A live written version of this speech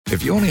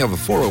If you only have a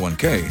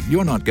 401k,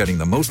 you're not getting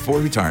the most for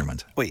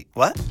retirement. Wait,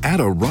 what? Add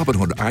a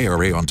Robinhood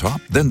IRA on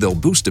top, then they'll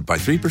boost it by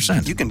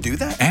 3%. You can do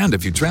that? And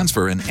if you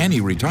transfer in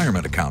any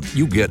retirement account,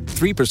 you get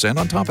 3%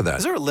 on top of that.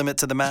 Is there a limit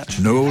to the match?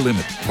 No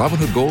limit.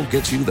 Robinhood Gold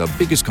gets you the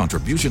biggest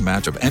contribution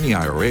match of any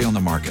IRA on the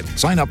market.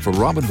 Sign up for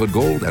Robinhood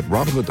Gold at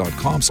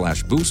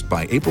Robinhood.com/boost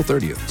by April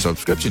 30th.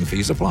 Subscription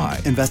fees apply.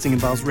 Investing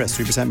involves risk.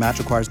 3% match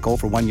requires gold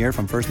for 1 year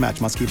from first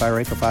match. Must keep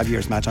IRA for 5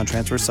 years. Match on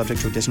transfers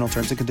subject to additional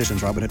terms and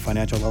conditions. Robinhood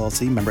Financial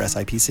LLC, member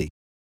SIPC.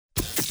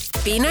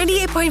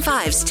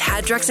 B98.5's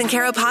Tad, Drex, and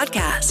Kara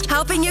podcast,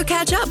 helping you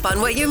catch up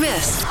on what you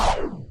missed.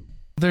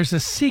 There's a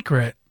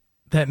secret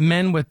that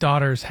men with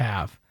daughters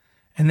have,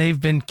 and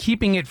they've been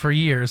keeping it for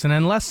years. And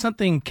unless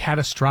something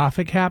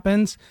catastrophic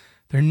happens,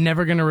 they're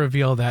never going to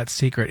reveal that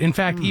secret. In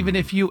fact, even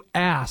if you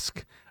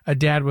ask a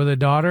dad with a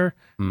daughter,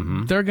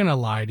 they're going to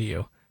lie to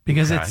you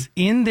because it's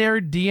in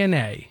their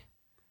DNA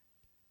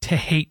to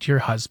hate your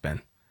husband.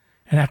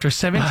 And after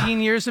 17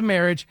 years of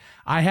marriage,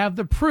 I have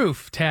the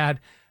proof, Tad,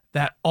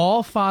 that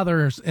all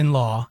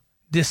fathers-in-law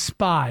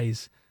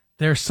despise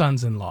their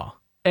sons-in-law.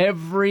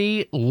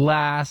 Every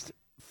last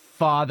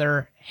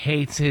father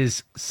hates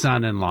his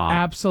son-in-law.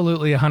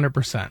 Absolutely,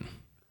 100%.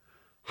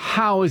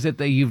 How is it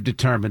that you've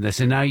determined this?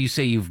 And now you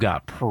say you've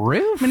got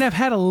proof? I mean, I've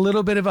had a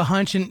little bit of a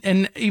hunch,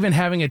 and even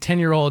having a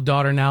 10-year-old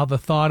daughter now, the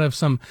thought of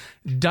some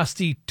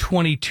dusty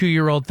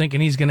 22-year-old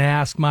thinking he's going to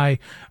ask my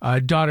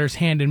daughter's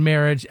hand in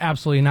marriage,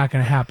 absolutely not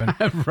going to happen.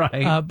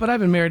 Right. But I've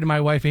been married to my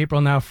wife,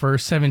 April, now for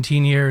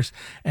 17 years,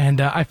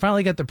 and I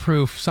finally got the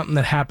proof, something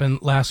that happened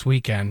last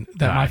weekend,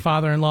 that my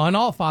father-in-law and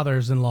all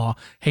fathers-in-law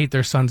hate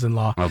their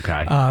sons-in-law.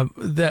 Okay.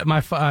 That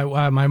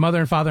my mother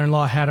and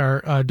father-in-law had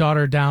our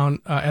daughter down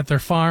at their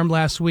farm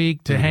last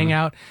week to hang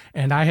out,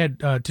 and I had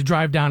to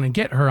drive down and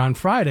get her on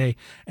Friday,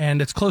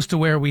 and it's close to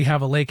where we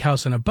have a lake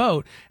house and a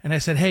boat, and I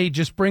said, hey,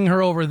 just bring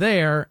her over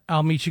there,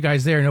 I'll meet you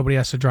guys there, nobody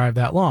has to drive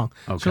that long.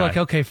 Okay. So like,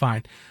 okay,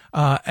 fine.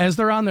 As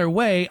they're on their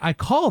way, I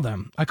call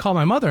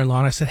my mother-in-law,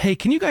 and I said, hey,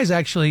 can you guys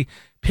actually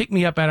pick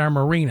me up at our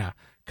marina?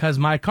 Because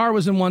my car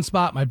was in one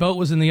spot, my boat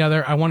was in the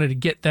other, I wanted to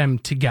get them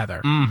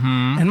together.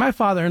 And my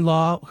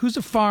father-in-law, who's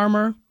a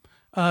farmer,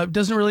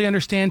 doesn't really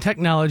understand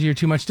technology or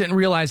too much, didn't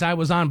realize I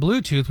was on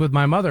Bluetooth with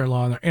my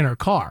mother-in-law in her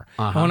car.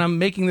 And when I'm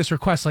making this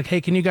request, like, hey,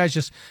 can you guys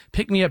just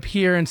pick me up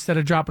here instead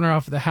of dropping her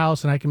off at the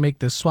house and I can make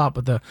this swap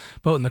with the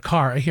boat and the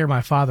car, I hear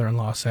my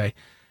father-in-law say,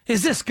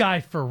 is this guy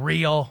for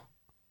real?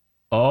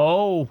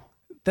 Oh.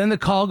 Then the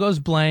call goes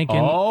blank,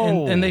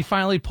 and they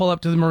finally pull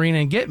up to the marina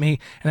and get me.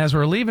 And as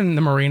we're leaving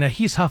the marina,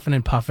 he's huffing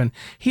and puffing.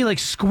 He like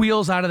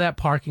squeals out of that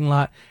parking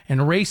lot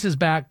and races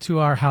back to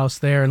our house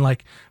there. And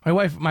like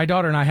my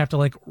daughter and I have to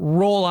like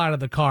roll out of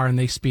the car, and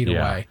they speed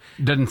away.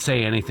 Didn't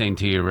say anything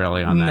to you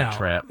really on that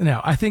trip. No,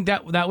 I think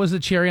that was the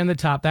cherry on the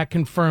top. That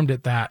confirmed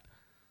it. That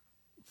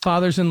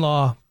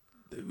fathers-in-law,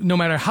 no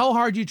matter how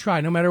hard you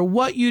try, no matter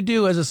what you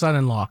do as a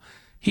son-in-law,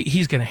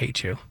 he's going to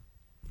hate you.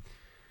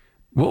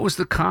 What was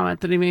the comment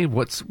that he made?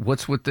 What's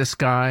with this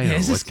guy? Yeah,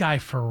 is this guy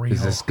for real?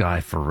 Is this guy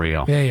for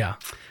real? Yeah.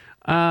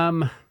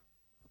 So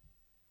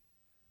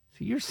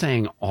you're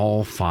saying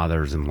all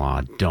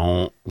fathers-in-law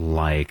don't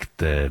like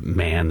the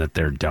man that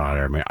their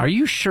daughter married. Are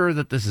you sure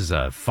that this is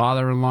a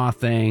father-in-law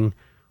thing?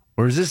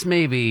 Or is this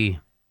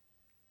maybe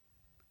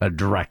a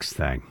Drex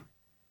thing?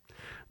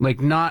 Like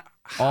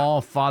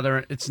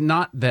it's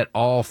not that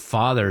all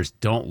fathers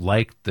don't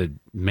like the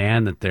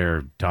man that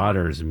their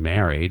daughter's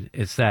married.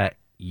 It's that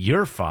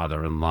your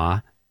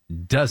father-in-law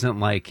doesn't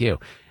like you.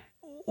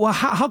 Well,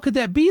 how could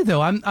that be,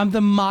 though? I'm the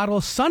model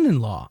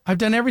son-in-law. I've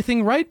done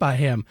everything right by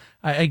him.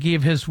 I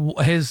gave his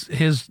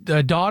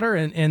daughter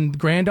and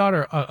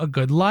granddaughter a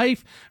good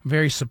life. I'm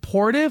very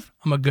supportive.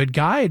 I'm a good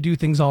guy. I do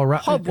things all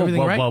right.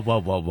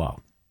 Whoa.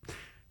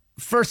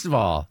 First of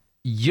all,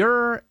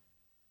 you're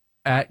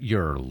at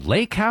your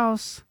lake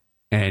house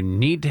and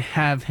need to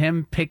have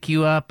him pick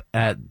you up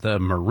at the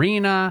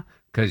marina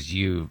because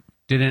you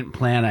didn't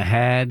plan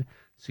ahead.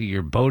 So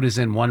your boat is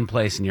in one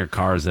place and your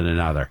car is in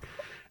another.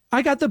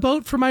 I got the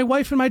boat for my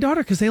wife and my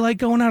daughter because they like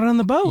going out on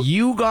the boat.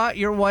 You got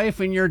your wife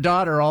and your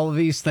daughter all of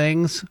these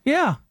things?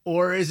 Yeah.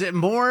 Or is it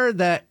more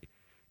that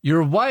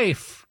your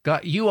wife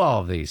got you all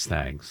of these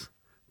things?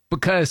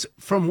 Because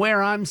from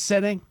where I'm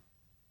sitting,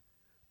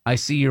 I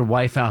see your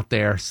wife out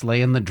there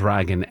slaying the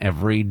dragon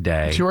every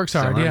day. She works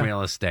hard, selling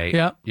real estate.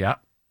 Yep.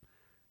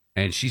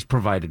 And she's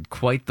provided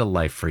quite the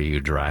life for you,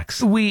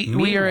 Drex.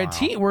 We are a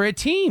team. We're a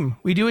team.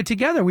 We do it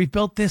together. We've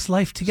built this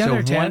life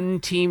together, So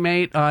one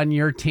teammate on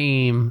your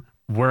team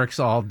works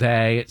all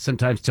day,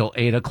 sometimes till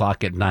 8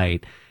 o'clock at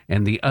night,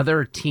 and the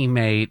other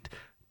teammate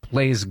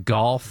plays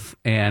golf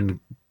and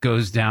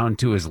goes down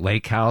to his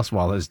lake house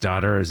while his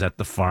daughter is at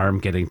the farm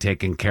getting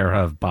taken care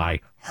of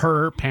by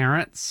her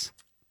parents.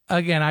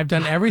 Again, I've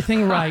done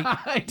everything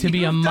right to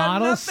be a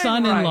model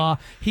son-in-law.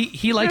 Right.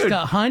 He likes to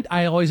hunt.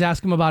 I always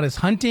ask him about his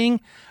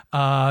hunting.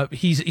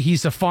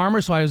 He's a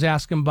farmer, so I always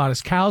ask him about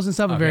his cows and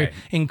stuff. I'm very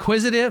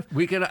inquisitive.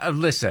 We can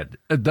listen.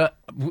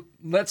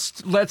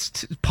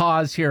 let's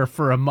pause here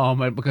for a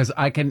moment, because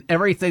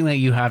everything that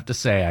you have to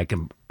say,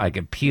 I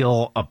can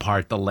peel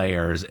apart the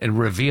layers and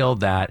reveal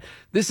that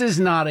this is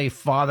not a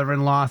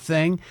father-in-law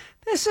thing.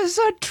 This is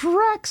a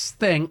Drex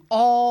thing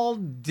all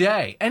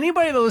day.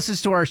 Anybody that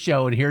listens to our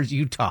show and hears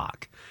you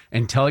talk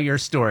and tell your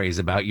stories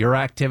about your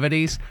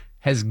activities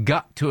has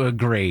got to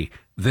agree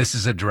this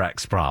is a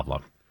Drex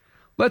problem.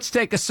 Let's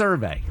take a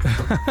survey.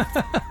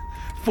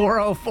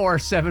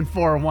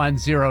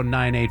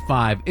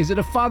 404-741-0985. Is it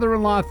a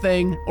father-in-law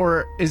thing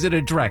or is it a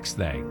Drex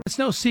thing? It's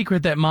no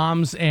secret that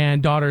moms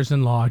and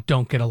daughters-in-law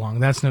don't get along.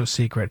 That's no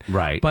secret.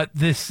 Right. But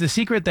the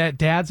secret that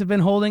dads have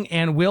been holding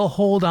and will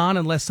hold on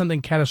unless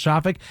something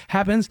catastrophic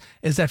happens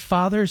is that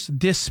fathers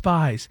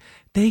despise.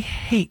 They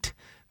hate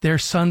their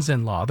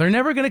sons-in-law. They're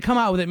never going to come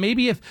out with it.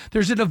 Maybe if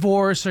there's a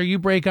divorce or you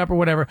break up or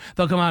whatever,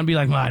 they'll come out and be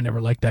like, well, I never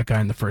liked that guy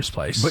in the first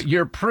place. But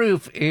your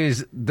proof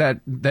is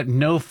that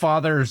no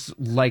fathers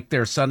like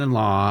their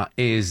son-in-law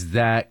is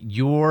that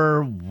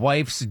your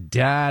wife's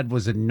dad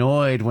was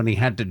annoyed when he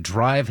had to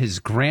drive his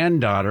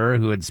granddaughter,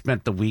 who had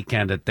spent the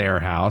weekend at their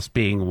house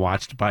being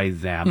watched by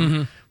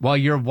them, while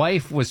your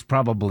wife was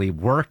probably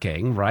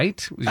working,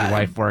 right? Was your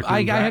wife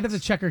working? I had to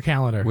check her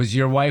calendar. Was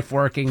your wife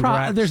working?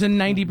 There's a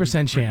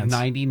 90% chance.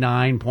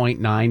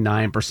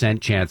 99.99%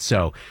 chance.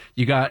 So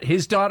you got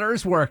his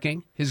daughter's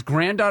working, his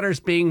granddaughter's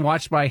being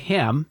watched by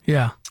him.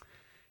 Yeah.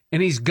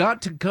 And he's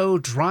got to go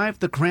drive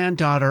the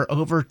granddaughter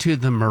over to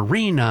the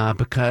marina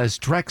because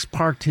Drex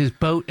parked his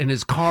boat and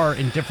his car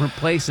in different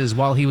places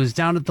while he was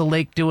down at the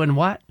lake doing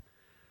what?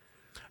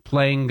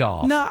 Playing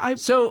golf.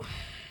 So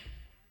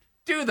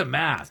do the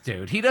math,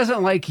 dude. He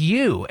doesn't like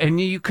you, and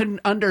you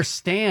couldn't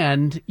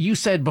understand. You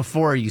said,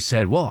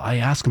 well, I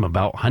asked him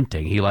about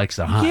hunting. He likes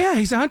to hunt. Yeah,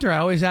 he's a hunter. I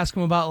always ask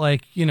him about,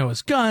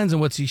 his guns and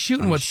what's he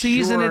shooting, what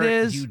season it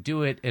is. You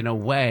do it in a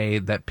way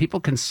that people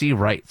can see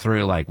right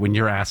through, like when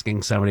you're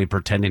asking somebody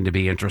pretending to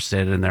be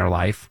interested in their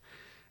life,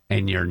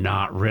 and you're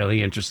not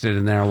really interested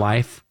in their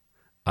life.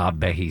 I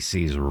bet he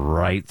sees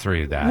right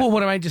through that. Well,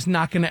 what am I just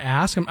not going to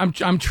ask?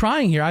 I'm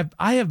trying here.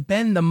 I have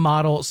been the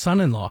model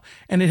son-in-law,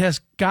 and it has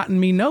gotten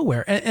me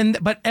nowhere.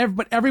 But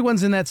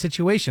everyone's in that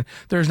situation.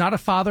 There's not a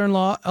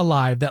father-in-law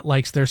alive that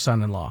likes their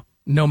son-in-law,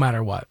 no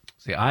matter what.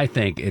 See, I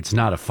think it's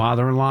not a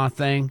father-in-law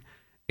thing.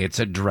 It's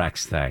a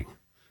Drex thing.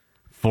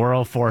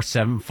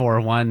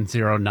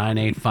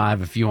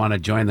 404-741-0985 if you want to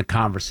join the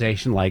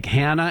conversation, like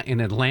Hannah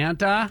in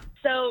Atlanta.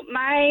 So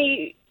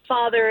my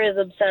father is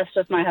obsessed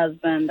with my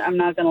husband. I'm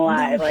not gonna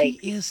lie. No, he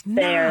is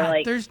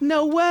not. There's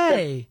no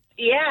way.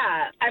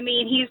 Yeah, I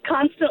mean, he's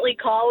constantly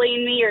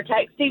calling me or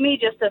texting me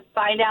just to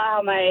find out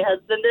how my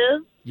husband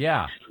is.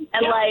 Yeah.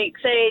 And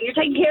saying, you're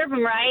taking care of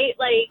him, right?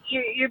 Like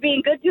you're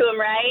being good to him,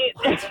 right?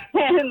 And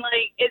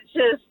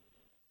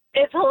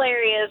it's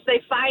hilarious.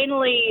 They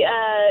finally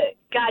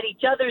got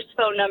each other's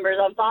phone numbers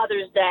on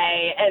Father's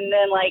Day, and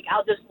then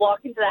I'll just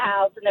walk into the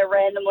house and they're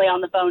randomly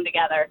on the phone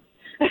together.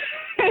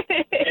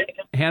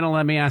 Hannah,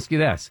 let me ask you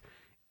this.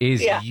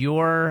 Is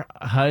your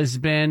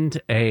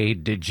husband a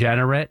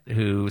degenerate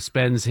who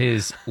spends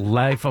his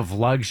life of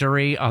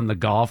luxury on the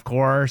golf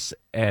course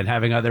and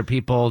having other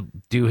people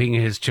doing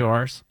his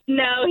chores?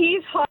 No,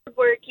 he's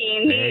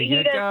hardworking.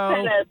 He does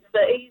tennis,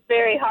 but he's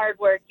very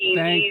hardworking.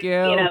 Thank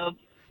you.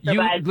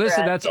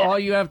 Listen, that's all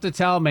you have to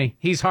tell me.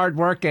 He's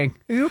hardworking.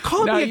 You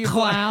call me a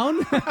clown?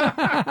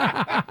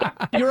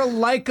 You're a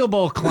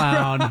likable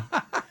clown.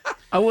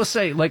 I will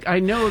say, I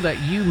know that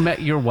you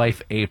met your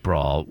wife,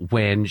 April,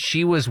 when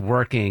she was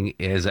working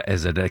as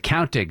an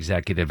account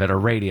executive at a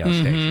radio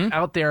station,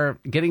 out there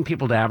getting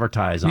people to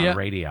advertise on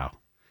radio.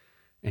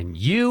 And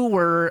you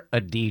were a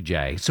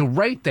DJ. So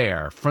right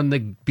there, from the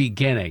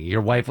beginning,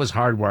 your wife was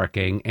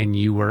hardworking and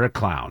you were a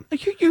clown.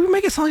 You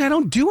make it sound like I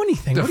don't do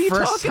anything. What are you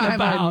talking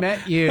about?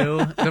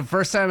 The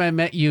first time I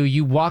met you,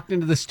 you walked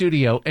into the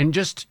studio and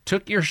just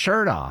took your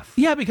shirt off.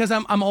 Yeah, because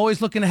I'm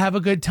always looking to have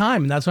a good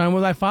time, and that's why I'm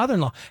with my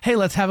father-in-law. Hey,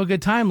 let's have a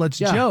good time. Let's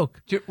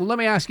joke. Well, let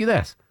me ask you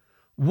this.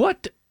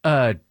 What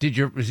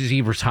is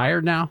he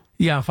retired now?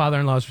 Yeah,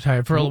 father-in-law's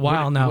retired for a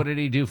while now. What did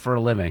he do for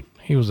a living?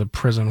 He was a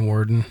prison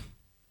warden.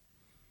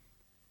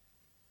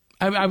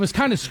 I was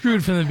kind of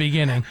screwed from the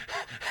beginning.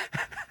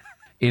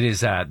 It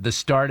is the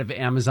start of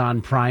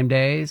Amazon Prime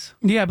Days.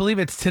 Yeah, I believe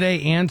it's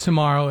today and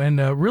tomorrow, and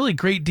really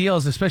great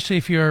deals, especially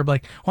if you're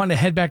wanting to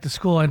head back to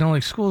school. I know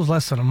school's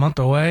less than a month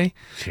away.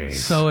 Jeez.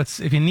 So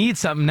if you need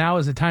something, now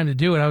is the time to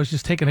do it. I was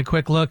just taking a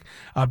quick look.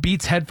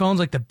 Beats headphones,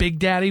 like the Big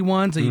Daddy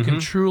ones that you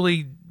can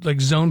truly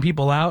zone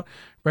people out.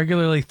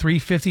 Regularly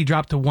 $350,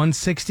 dropped to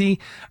 $160,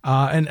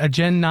 and a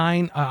Gen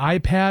 9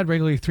 iPad,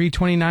 regularly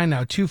 $329,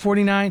 now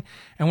 $249,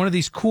 and one of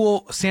these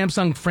cool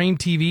Samsung frame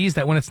TVs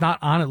that when it's not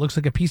on, it looks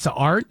like a piece of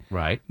art.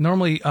 Right.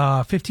 Normally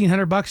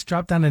 $1,500,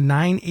 dropped down to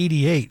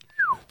 $988.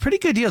 Pretty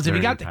good deals if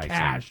you got the enticing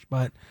cash,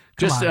 but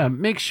just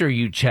make sure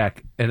you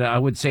check. And I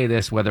would say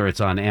this, whether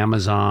it's on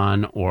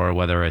Amazon or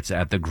whether it's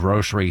at the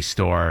grocery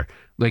store,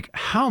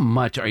 how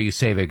much are you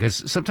saving?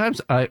 Because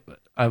sometimes I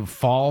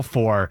fall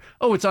for,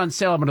 it's on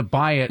sale, I'm going to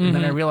buy it. And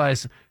then I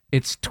realize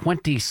it's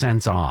 20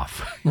 cents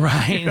off.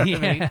 Right. You know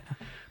what I mean?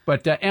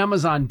 But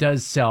Amazon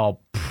does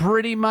sell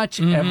pretty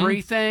much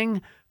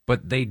everything,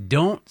 but they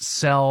don't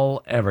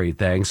sell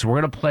everything. So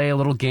we're going to play a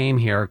little game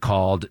here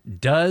called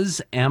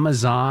Does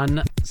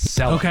Amazon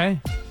Sell It? Okay.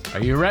 Are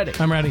you ready?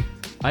 I'm ready.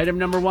 Item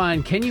number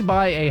 1, can you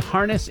buy a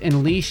harness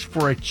and leash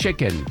for a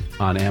chicken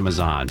on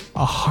Amazon?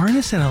 A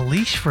harness and a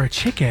leash for a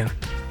chicken?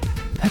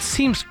 That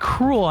seems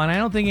cruel, and I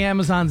don't think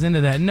Amazon's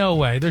into that. No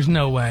way. There's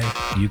no way.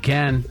 You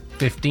can.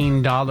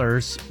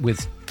 $15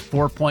 with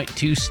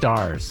 4.2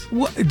 stars.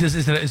 What,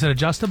 is it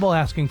adjustable?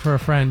 Asking for a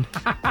friend.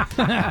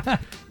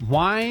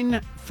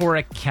 Wine for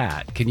a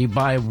cat. Can you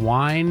buy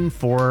wine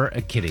for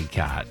a kitty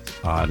cat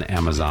on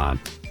Amazon?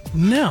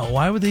 No.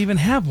 Why would they even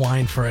have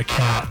wine for a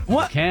cat?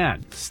 What?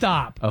 Can.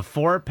 Stop. A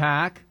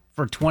 4-pack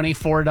for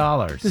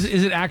 $24.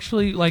 Is it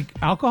actually like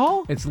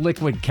alcohol? It's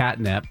liquid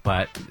catnip,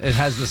 but it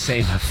has the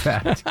same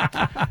effect.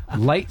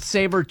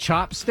 Lightsaber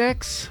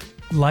chopsticks.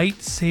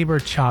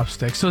 Lightsaber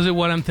chopsticks. So is it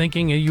what I'm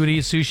thinking? You would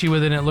eat sushi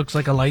with it and it looks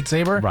like a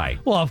lightsaber? Right.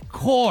 Well, of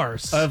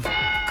course. Of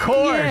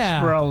course, Yeah.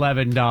 for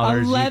 $11,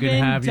 you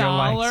can have your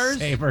 $11?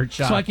 lightsaber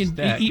chopstick. So I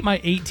can eat my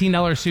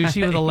 $18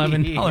 sushi with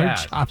 $11 Yeah.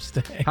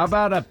 chopstick. How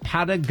about a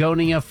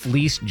Patagonia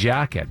fleece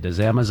jacket? Does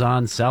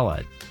Amazon sell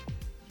it?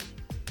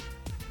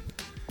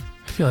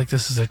 I feel like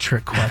this is a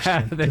trick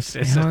question. This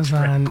Does is a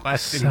Amazon trick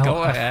question. sell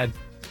Go a- ahead.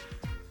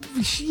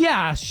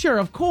 Yeah, sure,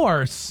 of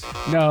course.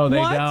 No, they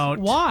What?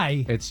 don't.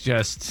 Why? It's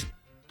just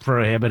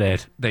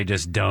prohibited. They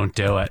just don't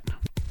do it.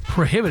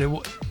 Prohibited.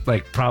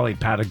 Like, probably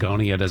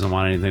Patagonia doesn't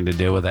want anything to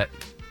do with it.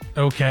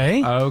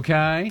 Okay.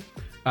 Okay.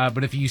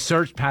 But if you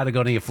search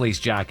Patagonia fleece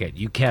jacket,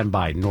 you can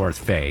buy North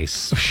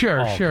Face.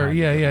 Sure, All sure. kinds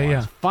Yeah, of yeah, ones.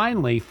 yeah.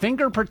 Finally,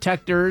 finger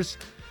protectors,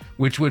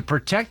 which would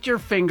protect your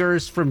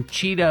fingers from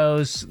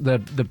Cheetos,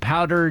 the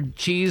powdered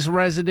cheese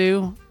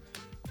residue.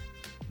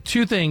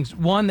 Two things.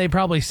 One, they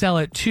probably sell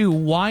it. Two,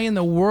 why in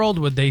the world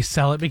would they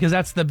sell it? Because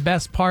that's the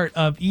best part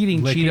of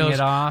eating Licking Cheetos. it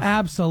off.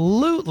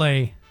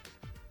 Absolutely.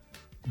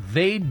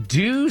 They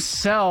do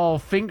sell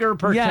finger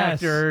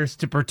protectors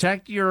to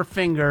protect your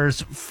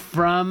fingers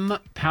from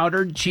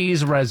powdered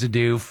cheese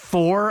residue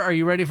for, are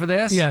you ready for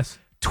this? Yes.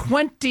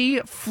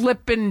 $20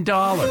 flippin'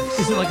 dollars.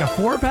 Is it like a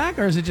 4-pack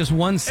or is it just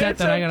one set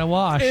that I gotta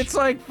wash? It's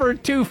like for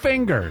 2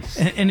 fingers.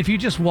 And if you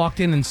just walked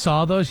in and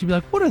saw those, you'd be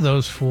like, what are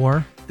those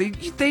for?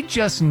 They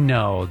just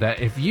know that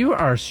if you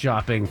are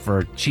shopping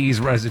for cheese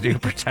residue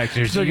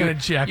protectors, They're gonna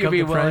jack you'd up be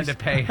the willing price. to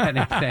pay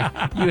anything.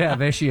 You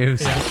have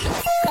issues.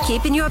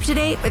 Keeping you up to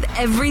date with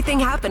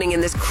everything happening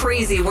in this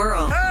crazy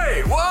world.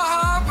 Hey, what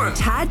happened?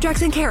 Tad,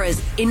 Drex, and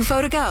Kara's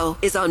Info to Go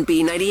is on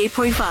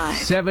B98.5.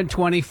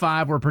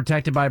 725, we're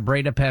protected by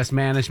Breda Pest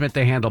Management.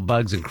 They handle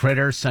bugs and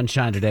critters.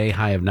 Sunshine today,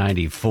 high of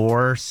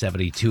 94,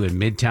 72 in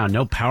Midtown.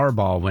 No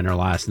Powerball winner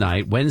last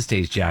night.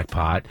 Wednesday's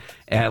jackpot,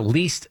 at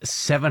least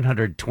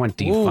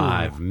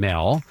 725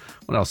 mil.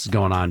 What else is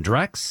going on,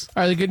 Drex?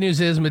 All right, the good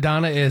news is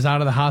Madonna is out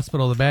of the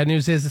hospital. The bad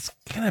news is it's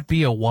going to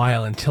be a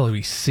while until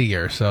we see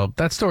her. So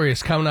that story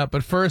is coming up.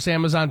 But first,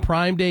 Amazon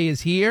Prime Day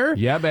is here.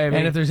 Yeah, baby.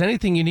 And if there's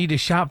anything you need to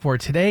shop for,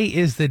 today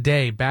is the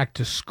day. Back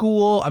to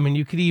school. I mean,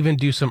 you could even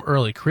do some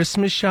early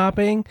Christmas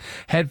shopping.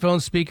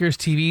 Headphones, speakers,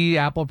 TV,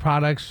 Apple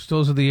products.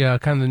 Those are the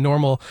kind of the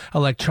normal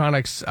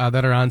electronics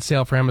that are on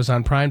sale for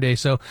Amazon Prime Day.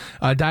 So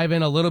dive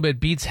in a little bit.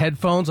 Beats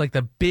headphones, like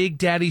the Big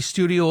Daddy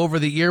Studio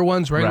over-the-ear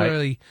ones,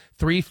 regularly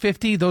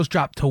 $350. Those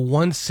drop to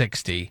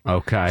 $160.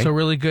 Okay. So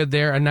really good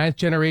there. A 9th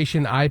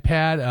generation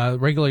iPad,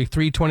 regularly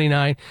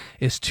 $329,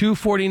 is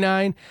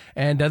 $249.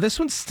 And this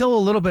one's still a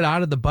little bit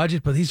out of the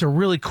budget, but these are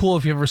really cool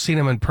if you've ever seen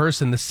them in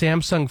person. The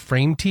Samsung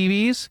Frame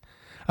TVs,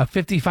 a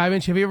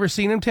 55-inch. Have you ever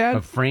seen them, Ted?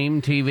 A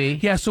frame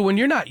TV? Yeah, so when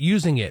you're not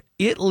using it,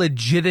 it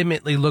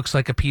legitimately looks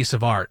like a piece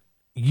of art.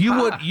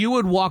 You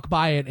would walk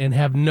by it and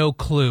have no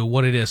clue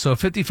what it is. So a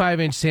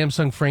 55-inch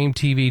Samsung Frame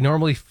TV,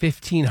 normally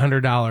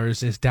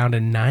 $1,500, is down to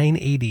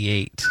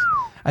 $988.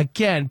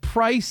 Again,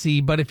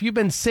 pricey, but if you've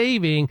been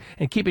saving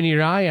and keeping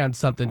your eye on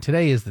something,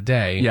 today is the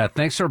day. Yeah,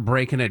 thanks for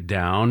breaking it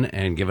down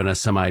and giving us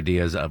some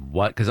ideas of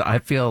what, because I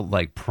feel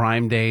like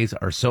Prime Days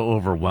are so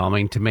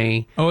overwhelming to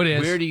me. Oh, it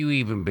is. Where do you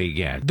even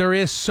begin? There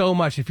is so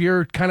much. If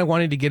you're kind of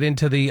wanting to get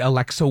into the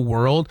Alexa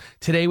world,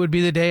 today would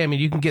be the day. I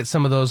mean, you can get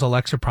some of those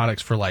Alexa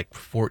products for like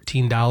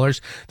 $14.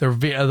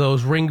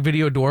 Those Ring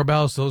video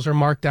doorbells, those are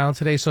marked down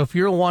today. So if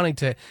you're wanting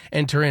to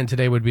enter in,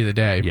 today would be the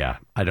day. Yeah,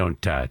 I don't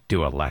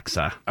do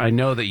Alexa. I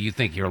know that you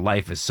think your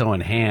life is so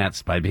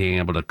enhanced by being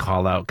able to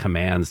call out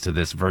commands to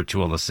this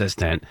virtual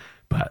assistant,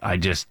 but I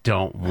just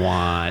don't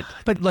want.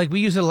 But like we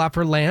use it a lot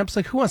for lamps.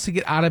 Like who wants to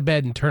get out of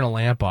bed and turn a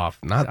lamp off?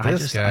 Not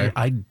this guy.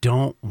 I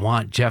don't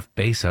want Jeff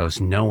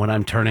Bezos know when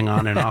I'm turning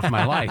on and off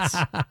my lights.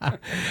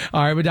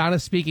 All right,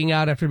 Madonna's speaking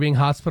out after being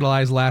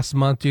hospitalized last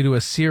month due to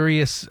a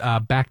serious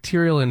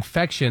bacterial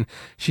infection.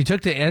 She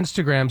took to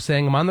Instagram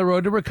saying, "I'm on the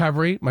road to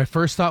recovery. My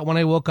first thought when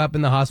I woke up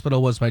in the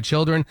hospital was my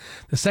children.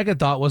 The second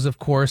thought was, of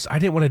course, I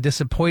didn't want to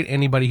disappoint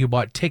anybody who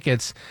bought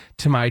tickets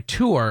to my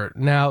tour."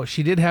 Now,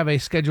 she did have a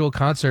scheduled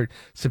concert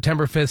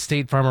September 5th,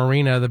 State Farm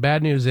Arena. The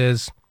bad news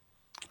is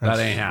That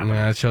ain't happening.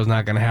 That show's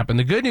not going to happen.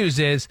 The good news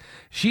is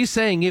she's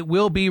saying it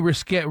will be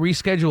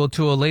rescheduled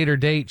to a later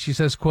date. She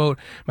says, quote,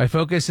 "My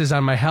focus is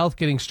on my health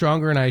getting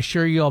stronger, and I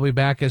assure you I'll be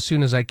back as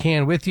soon as I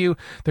can with you.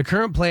 The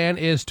current plan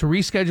is to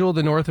reschedule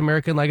the North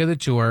American leg of the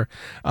tour,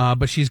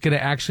 but she's going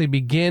to actually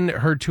begin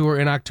her tour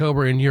in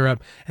October in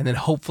Europe and then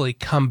hopefully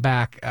come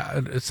back,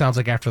 it sounds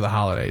like after the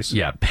holidays."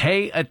 Yeah,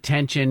 pay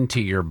attention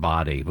to your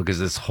body, because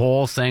this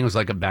whole thing was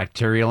like a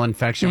bacterial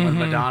infection with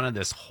Madonna.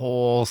 This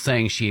whole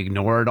thing, she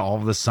ignored all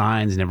of the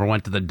signs, never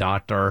went to the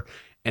doctor,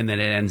 and then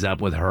it ends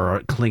up with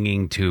her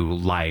clinging to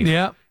life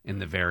in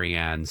the very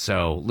end.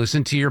 So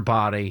listen to your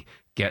body,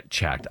 get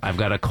checked. I've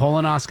got a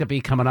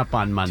colonoscopy coming up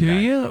on Monday. Do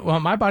you? Well,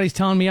 my body's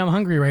telling me I'm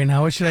hungry right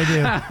now. What should I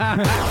do?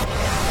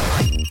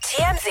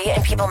 TMZ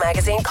and People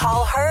Magazine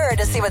call her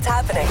to see what's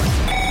happening.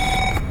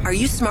 Are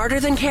You Smarter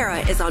Than Kara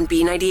is on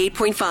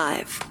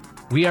B98.5.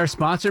 We are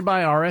sponsored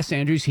by R.S.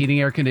 Andrews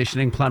Heating, Air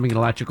Conditioning, Plumbing, and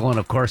Electrical. And,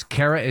 of course,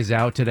 Kara is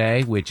out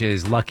today, which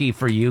is lucky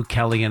for you,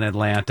 Kelly, in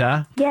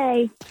Atlanta.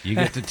 Yay. You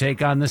get to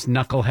take on this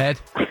knucklehead.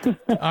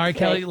 All right,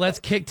 Kelly, let's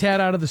kick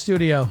Tad out of the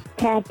studio.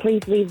 Tad,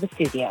 please leave the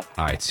studio.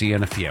 All right, see you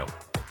in a few.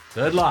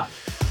 Good luck.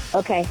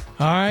 Okay.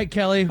 All right,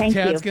 Kelly. Thank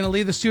Tad's you. going to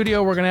leave the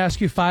studio. We're going to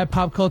ask you 5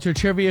 pop culture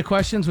trivia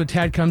questions. When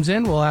Tad comes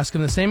in, we'll ask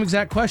him the same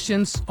exact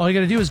questions. All you got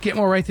to do is get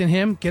more right than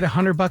him. Get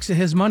 $100 of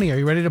his money. Are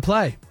you ready to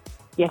play?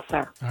 Yes,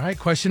 sir. All right,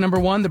 question number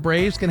 1. The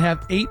Braves can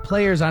have 8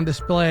 players on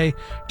display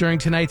during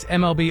tonight's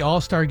MLB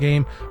All-Star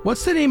Game.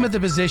 What's the name of the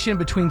position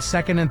between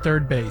second and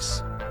third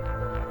base?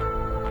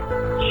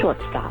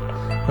 Shortstop.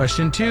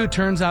 Question 2.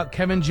 Turns out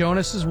Kevin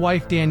Jonas'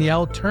 wife,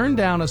 Danielle, turned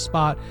down a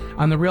spot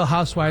on The Real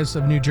Housewives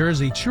of New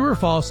Jersey. True or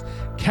false,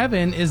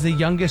 Kevin is the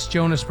youngest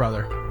Jonas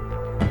brother?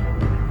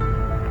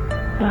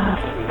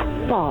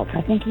 False.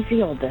 I think he's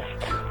the oldest.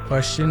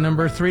 Question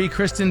number 3.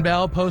 Kristen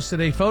Bell posted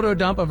a photo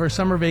dump of her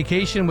summer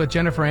vacation with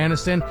Jennifer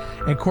Aniston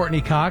and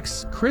Courtney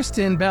Cox.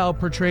 Kristen Bell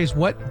portrays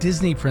what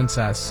Disney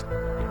princess?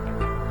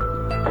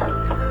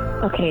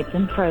 Okay, it's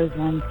in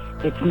Frozen.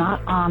 It's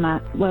not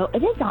Anna. Well,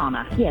 it is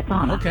Anna. Yeah, it's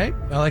Anna. Okay,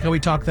 I like how we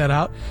talked that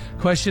out.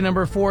 Question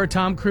number 4.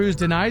 Tom Cruise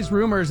denies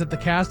rumors that the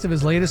cast of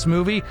his latest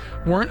movie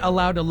weren't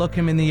allowed to look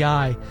him in the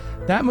eye.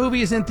 That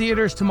movie is in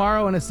theaters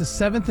tomorrow, and it's the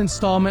 7th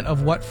installment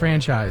of what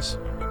franchise?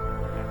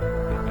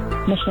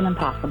 Mission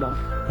Impossible.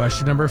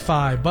 Question number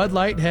 5. Bud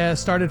Light has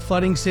started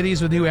flooding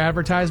cities with new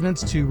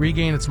advertisements to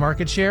regain its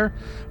market share.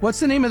 What's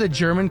the name of the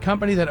German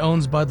company that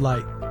owns Bud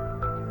Light?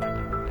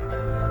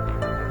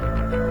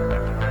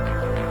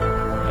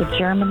 The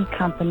German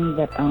company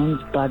that owns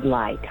Bud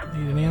Light.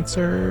 Need an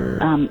answer?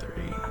 3.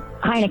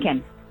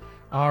 Heineken.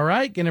 All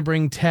right, going to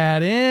bring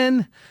Tad in.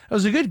 That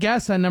was a good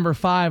guess on number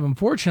 5.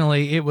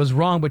 Unfortunately, it was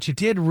wrong, but you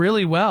did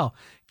really well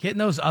getting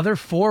those other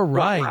 4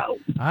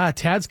 right.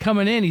 Tad's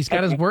coming in. He's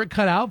got his work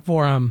cut out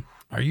for him.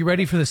 Are you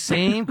ready for the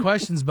same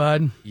questions,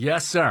 bud?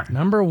 Yes, sir.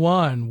 Number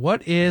 1,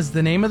 what is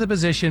the name of the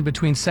position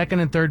between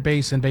second and third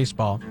base in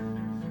baseball?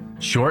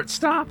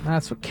 Shortstop?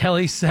 That's what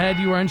Kelly said.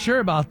 You were unsure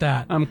about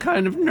that. I'm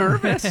kind of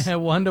nervous.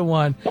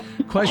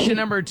 1-1. Question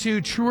number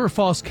 2, true or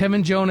false,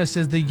 Kevin Jonas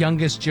is the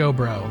youngest Joe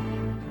Bro?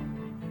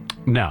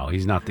 No,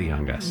 he's not the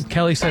youngest.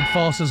 Kelly said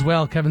false as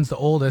well. Kevin's the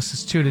oldest.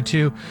 It's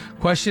 2-2.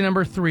 Question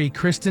number 3,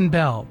 Kristen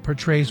Bell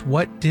portrays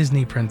what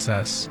Disney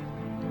princess?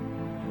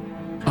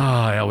 Oh,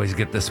 I always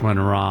get this one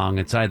wrong.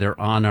 It's either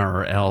Anna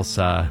or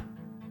Elsa.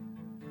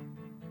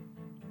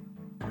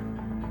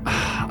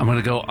 I'm going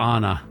to go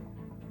Anna.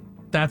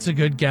 That's a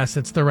good guess.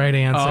 It's the right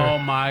answer. Oh,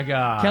 my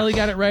God. Kelly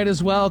got it right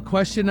as well.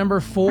 Question number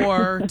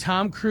 4,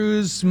 Tom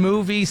Cruise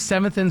movie,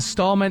 7th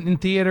installment in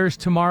theaters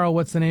tomorrow.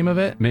 What's the name of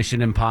it?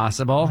 Mission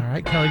Impossible. All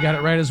right, Kelly got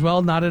it right as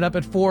well. Knotted up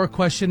at 4.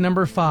 Question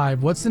number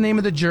 5, what's the name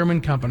of the German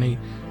company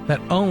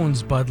that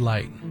owns Bud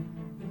Light?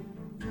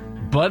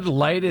 Bud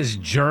Light is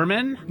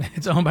German?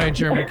 It's owned by a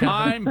German company.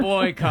 I'm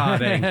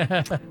boycotting.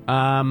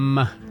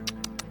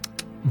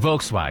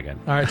 Volkswagen.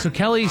 All right, so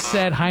Kelly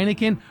said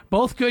Heineken.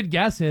 Both good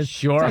guesses.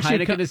 Sure, It's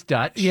actually Heineken is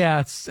Dutch. Yeah,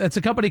 it's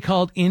a company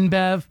called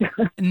InBev.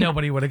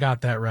 Nobody would have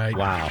got that right.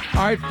 Wow.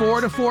 All right,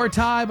 4-4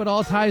 tie, but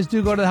all ties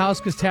do go to the house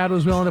because Tad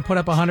was willing to put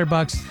up $100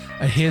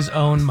 of his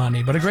own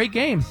money. But a great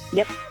game.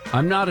 Yep.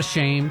 I'm not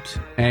ashamed,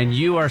 and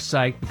you are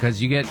psyched because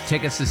you get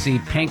tickets to see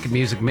Pink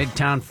Music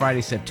Midtown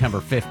Friday, September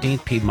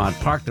 15th, Piedmont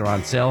Park. They're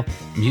on sale.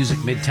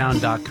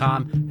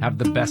 MusicMidtown.com. Have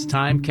the best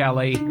time,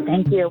 Kelly.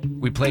 Thank you.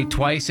 We play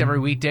twice every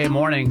weekday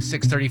morning,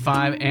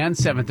 6:35 and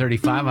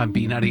 7:35 on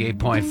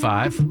B98.5.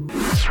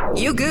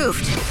 You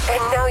goofed, and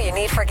now you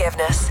need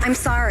forgiveness. I'm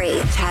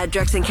sorry. Tad,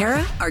 Drex, and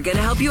Kara are going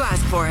to help you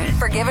ask for it.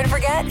 Forgive and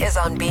Forget is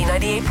on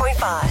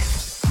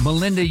B98.5.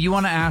 Melinda, you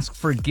want to ask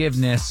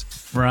forgiveness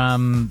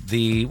from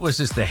the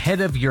head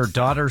of your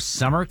daughter's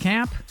summer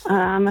camp?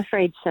 I'm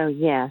afraid so,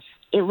 yes.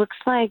 It looks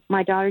like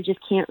my daughter just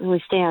can't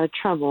really stay out of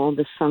trouble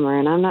this summer,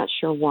 and I'm not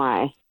sure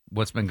why.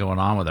 What's been going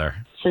on with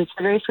her? Since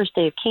the very first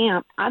day of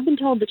camp, I've been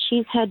told that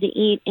she's had to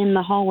eat in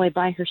the hallway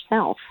by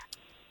herself.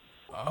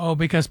 Oh,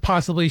 because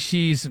possibly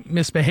she's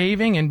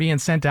misbehaving and being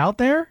sent out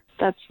there?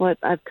 That's what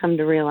I've come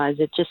to realize.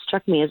 It just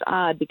struck me as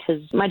odd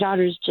because my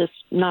daughter's just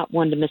not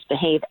one to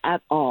misbehave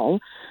at all.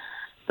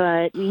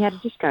 but we had a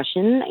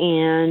discussion,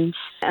 and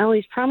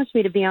Ellie's promised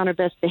me to be on her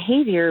best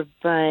behavior,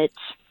 but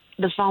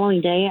the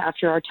following day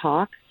after our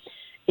talk,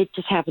 it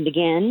just happened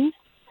again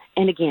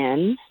and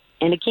again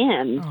and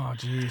again. Oh,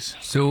 jeez.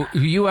 So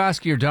you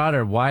ask your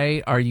daughter,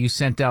 why are you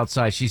sent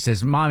outside? She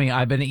says, Mommy,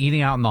 I've been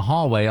eating out in the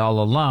hallway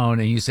all alone.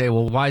 And you say,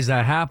 well, why is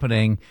that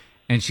happening?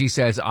 And she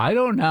says, I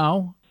don't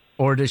know.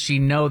 Or does she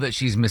know that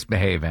she's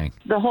misbehaving?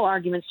 The whole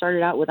argument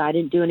started out with, I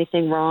didn't do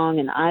anything wrong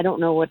and I don't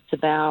know what it's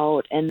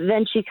about. And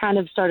then she kind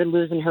of started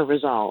losing her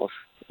resolve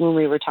when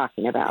we were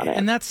talking about it.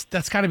 And that's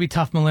got to be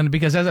tough, Melinda,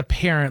 because as a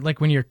parent, like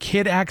when your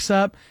kid acts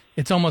up,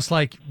 it's almost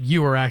like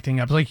you were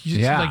acting up. Like you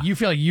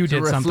feel like you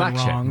did something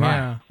wrong. Right.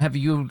 Yeah. Have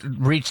you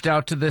reached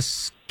out to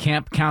this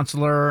camp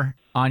counselor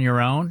on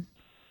your own?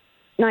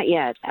 Not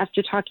yet.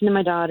 After talking to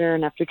my daughter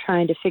and after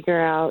trying to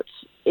figure out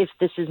if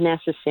this is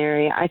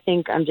necessary, I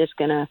think I'm just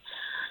going to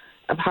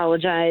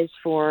apologize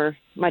for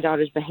my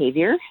daughter's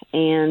behavior,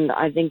 and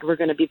I think we're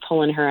going to be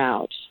pulling her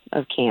out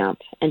of camp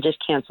and just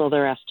cancel the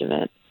rest of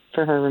it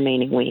for her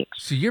remaining weeks.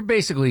 So you're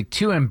basically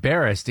too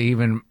embarrassed to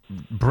even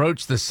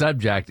broach the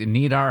subject and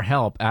need our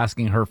help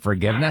asking her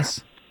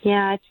forgiveness?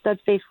 Yeah,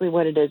 that's basically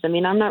what it is. I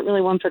mean, I'm not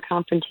really one for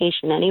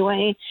confrontation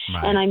anyway.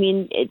 Right. And I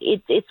mean,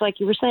 it's like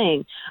you were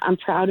saying, I'm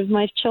proud of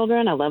my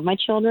children. I love my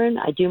children.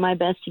 I do my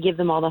best to give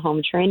them all the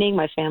home training.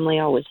 My family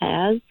always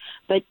has.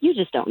 But you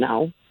just don't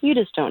know. You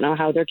just don't know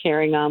how they're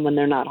carrying on when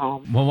they're not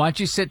home. Well, why don't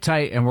you sit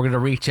tight and we're going to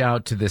reach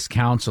out to this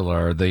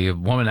counselor, the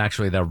woman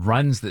actually that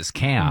runs this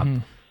camp.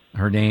 Mm-hmm.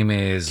 Her name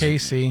is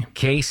Casey.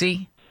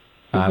 Casey?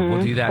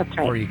 We'll do that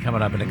for you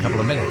coming up in a couple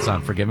of minutes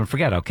on Forgive and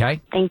Forget, okay?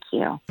 Thank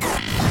you.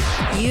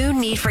 You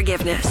need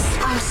forgiveness.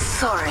 I'm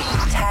sorry.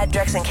 Tad,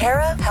 Drex, and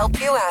Kara help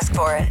you ask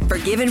for it.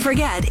 Forgive and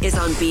Forget is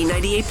on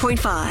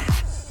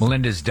B98.5.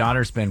 Melinda's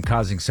daughter's been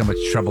causing so much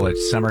trouble at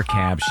summer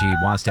camp. She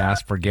wants to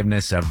ask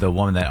forgiveness of the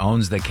woman that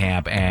owns the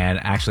camp and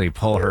actually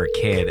pull her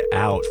kid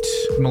out.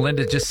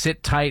 Melinda, just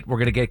sit tight. We're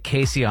going to get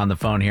Casey on the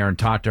phone here and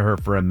talk to her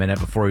for a minute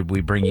before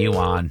we bring you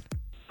on.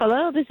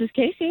 Hello, this is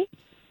Casey.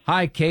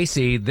 Hi,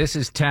 Casey. This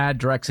is Tad,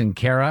 Drex, and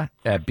Kara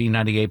at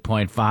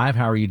B98.5.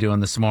 How are you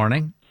doing this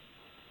morning?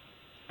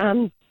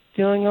 I'm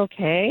doing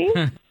okay.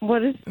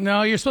 What is...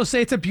 No, you're supposed to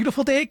say it's a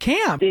beautiful day at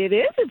camp. It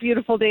is a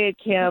beautiful day at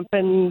camp,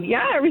 and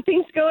yeah,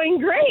 everything's going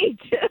great.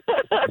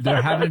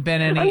 There haven't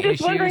been any I'm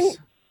just wondering issues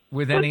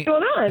with any... what's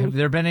going on? Have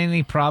there been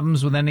any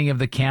problems with any of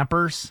the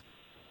campers?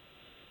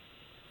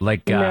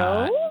 Like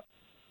No.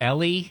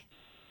 Ellie?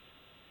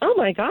 Oh,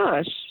 my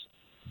gosh.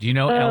 Do you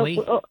know Ellie?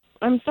 Well,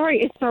 I'm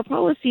sorry. It's our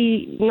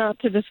policy not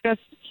to discuss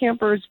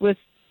campers with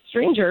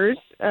strangers,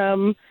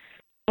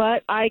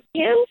 but I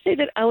can say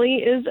that Ellie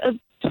is a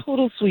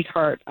total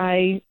sweetheart.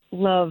 I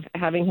love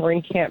having her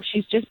in camp.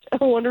 She's just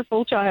a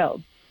wonderful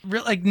child.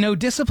 Like no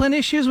discipline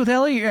issues with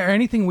Ellie or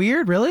anything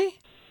weird, really?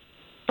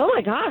 Oh,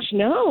 my gosh.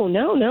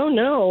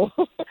 No.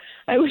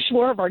 I wish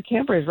more of our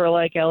campers were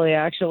like Ellie,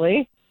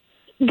 actually.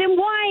 Then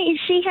why is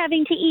she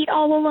having to eat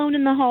all alone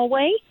in the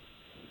hallway?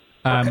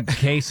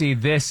 Casey,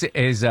 this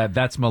is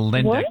that's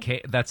Melinda. What?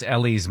 That's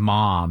Ellie's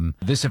mom.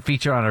 This is a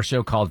feature on our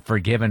show called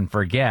Forgive and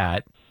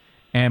Forget.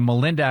 And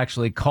Melinda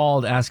actually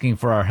called asking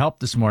for our help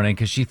this morning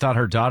because she thought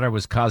her daughter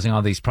was causing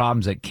all these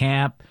problems at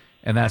camp,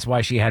 and that's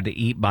why she had to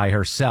eat by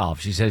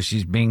herself. She says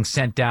she's being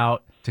sent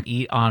out to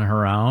eat on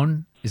her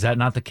own. Is that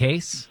not the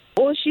case?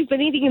 Well, she's been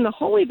eating in the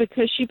hallway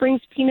because she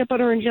brings peanut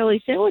butter and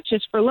jelly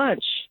sandwiches for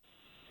lunch.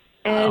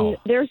 And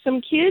there's some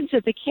kids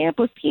at the camp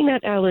with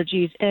peanut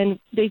allergies, and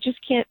they just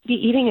can't be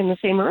eating in the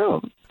same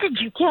room. Did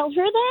you tell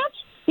her that?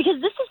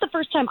 Because this is the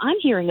first time I'm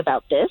hearing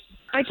about this.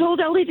 I told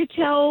Ellie to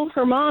tell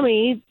her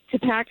mommy to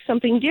pack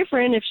something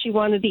different if she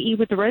wanted to eat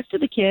with the rest of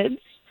the kids.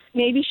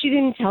 Maybe she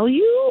didn't tell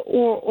you,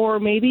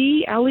 or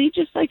maybe Ellie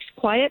just likes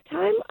quiet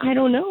time. I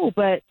don't know,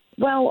 but...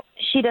 Well,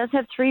 she does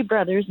have 3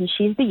 brothers, and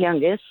she's the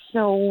youngest.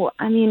 So,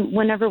 I mean,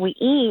 whenever we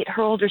eat,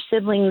 her older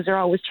siblings are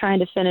always trying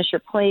to finish her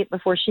plate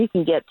before she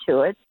can get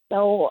to it.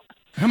 So...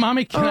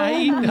 Mommy, can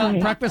I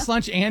eat breakfast,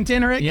 lunch, and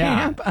dinner at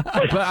camp?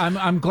 But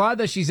I'm glad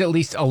that she's at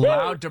least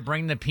allowed to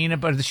bring the peanut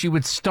butter. She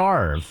would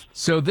starve.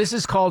 So this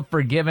is called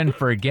Forgive and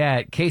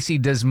Forget. Casey,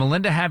 does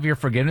Melinda have your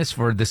forgiveness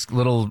for this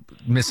little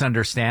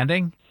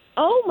misunderstanding?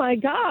 Oh, my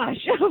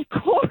gosh, of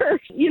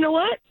course. You know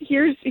what?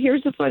 Here's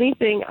the funny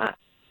thing.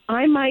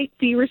 I might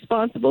be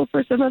responsible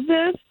for some of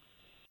this.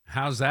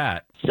 How's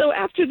that? So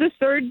after the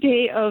 3rd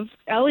day of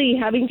Ellie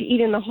having to eat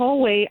in the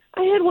hallway,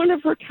 I had one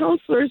of her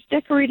counselors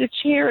decorate a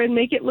chair and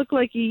make it look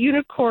like a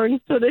unicorn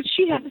so that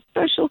she had a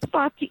special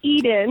spot to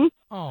eat in.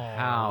 Oh,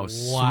 how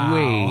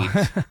wow.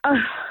 sweet.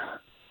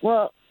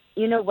 Well,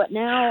 you know what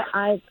now?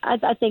 I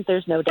think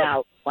there's no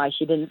doubt why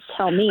she didn't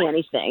tell me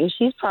anything.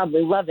 She's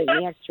probably loving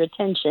the extra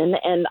attention,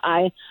 and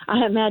I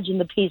imagine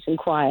the peace and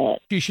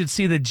quiet. You should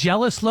see the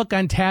jealous look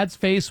on Tad's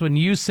face when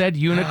you said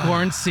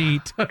unicorn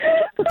seat.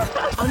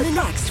 On the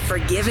next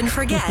Forgive and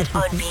Forget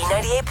on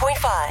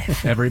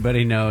B98.5.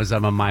 Everybody knows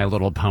I'm a My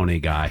Little Pony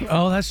guy.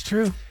 Oh, that's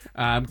true.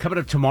 Coming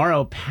up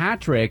tomorrow,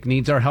 Patrick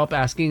needs our help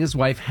asking his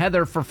wife,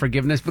 Heather, for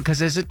forgiveness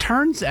because, as it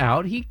turns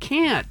out, he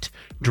can't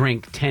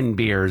drink 10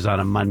 beers on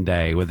a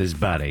Monday with his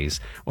buddies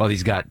while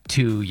he's got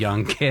 2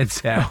 young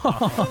kids at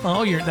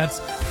home. That's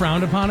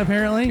frowned upon,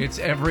 apparently? It's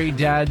every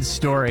dad's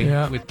story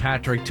with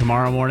Patrick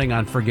tomorrow morning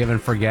on Forgive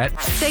and Forget.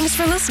 Thanks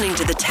for listening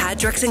to the Tad,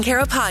 Drex, and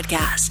Kara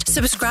podcast.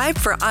 Subscribe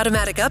for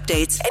automatic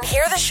updates and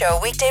hear the show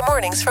weekday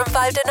mornings from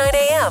 5 to 9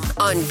 a.m.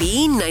 on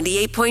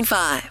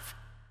B98.5.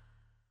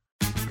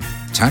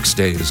 Tax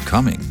day is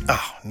coming.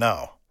 Oh,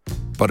 no.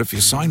 But if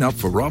you sign up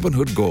for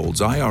Robinhood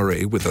Gold's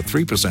IRA with a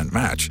 3%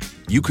 match,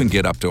 you can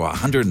get up to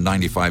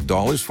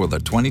 $195 for the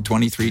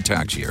 2023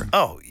 tax year.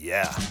 Oh,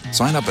 yeah.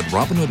 Sign up at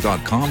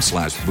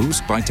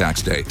Robinhood.com/boost by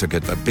tax day to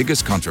get the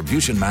biggest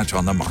contribution match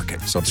on the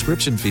market.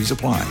 Subscription fees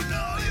apply.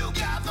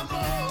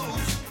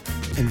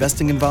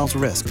 Investing involves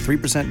risk.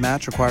 3%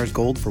 match requires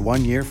gold for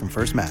 1 year from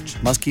first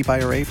match. Must keep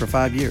IRA for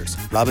 5 years.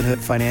 Robinhood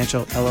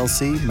Financial,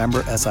 LLC,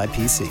 member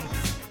SIPC.